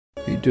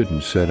He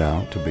didn't set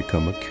out to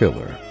become a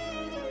killer.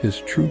 His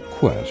true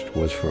quest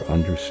was for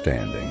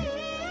understanding.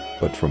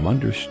 But from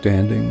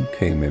understanding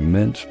came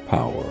immense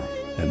power,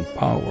 and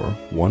power,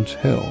 once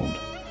held,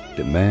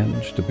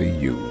 demands to be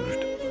used.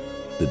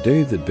 The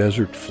day the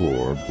desert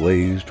floor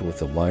blazed with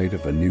the light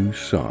of a new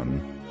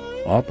sun,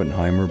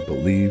 Oppenheimer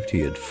believed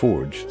he had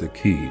forged the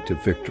key to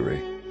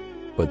victory.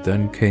 But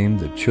then came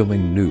the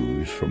chilling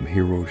news from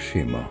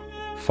Hiroshima,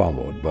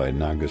 followed by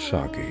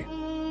Nagasaki.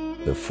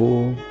 The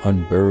full,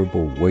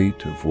 unbearable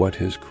weight of what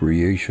his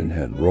creation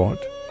had wrought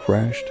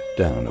crashed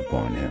down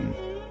upon him.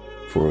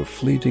 For a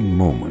fleeting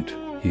moment,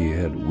 he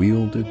had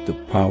wielded the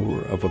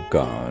power of a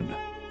god,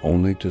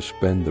 only to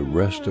spend the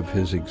rest of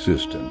his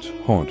existence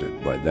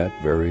haunted by that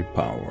very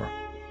power.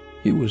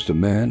 He was the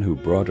man who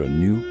brought a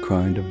new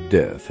kind of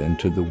death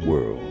into the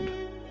world,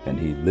 and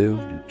he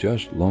lived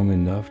just long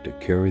enough to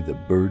carry the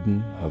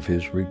burden of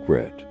his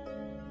regret.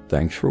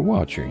 Thanks for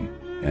watching,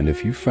 and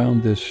if you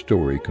found this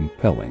story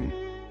compelling,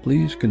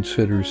 please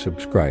consider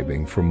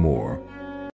subscribing for more.